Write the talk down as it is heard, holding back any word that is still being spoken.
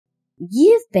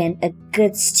You've been a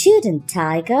good student,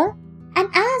 Tiger, and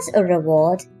as a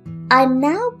reward, I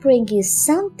now bring you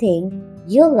something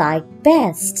you like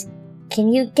best.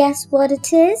 Can you guess what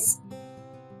it is?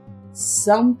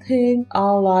 Something I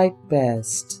like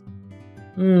best.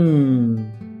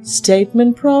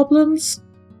 Statement problems?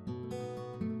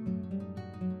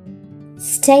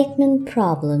 Statement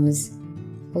problems,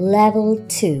 Level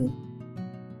 2.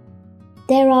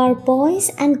 There are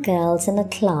boys and girls in a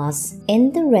class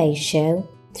in the ratio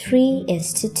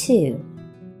 3:2.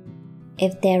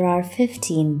 If there are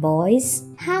 15 boys,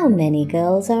 how many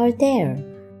girls are there?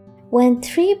 When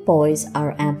 3 boys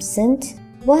are absent,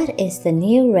 what is the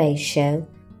new ratio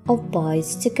of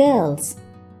boys to girls?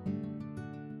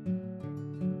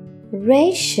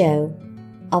 Ratio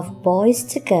of boys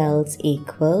to girls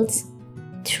equals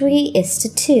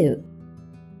 3:2.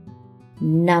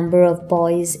 Number of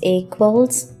boys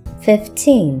equals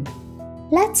 15.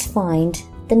 Let's find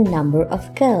the number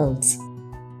of girls.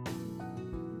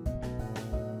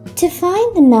 To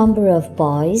find the number of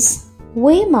boys,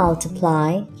 we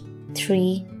multiply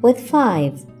 3 with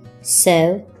 5.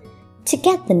 So, to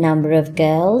get the number of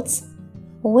girls,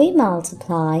 we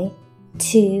multiply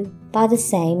 2 by the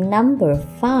same number,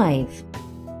 5.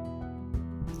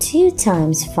 2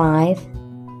 times 5,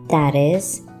 that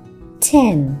is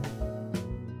 10.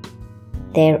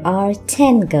 There are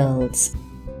 10 girls.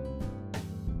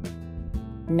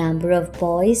 Number of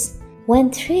boys when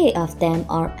 3 of them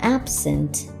are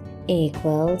absent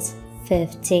equals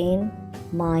 15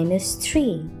 minus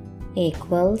 3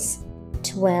 equals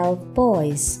 12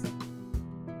 boys.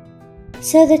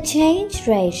 So the change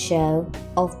ratio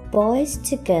of boys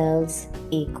to girls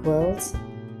equals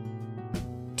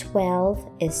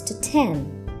 12:10.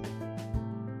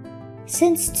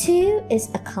 Since 2 is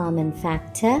a common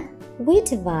factor, we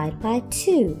divide by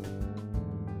 2.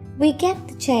 We get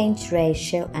the change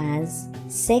ratio as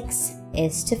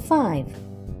 6:5.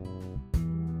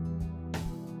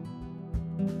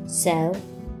 So,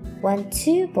 when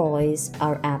 2 boys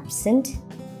are absent,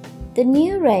 the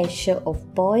new ratio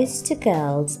of boys to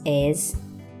girls is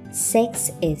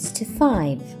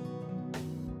 6:5.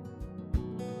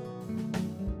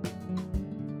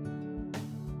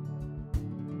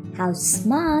 How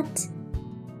smart!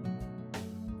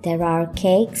 There are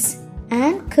cakes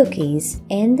and cookies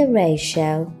in the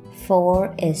ratio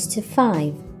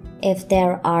 4:5. If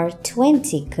there are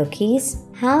 20 cookies,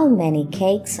 how many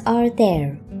cakes are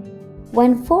there?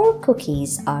 When 4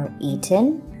 cookies are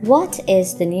eaten, what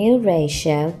is the new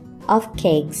ratio of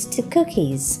cakes to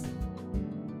cookies?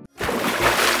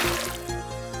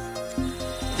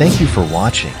 Thank you for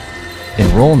watching.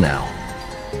 Enroll now.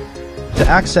 To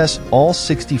access all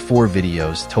 64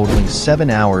 videos totaling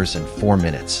 7 hours and 4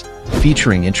 minutes,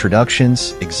 featuring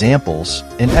introductions, examples,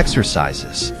 and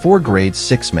exercises for Grade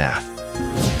 6 Math.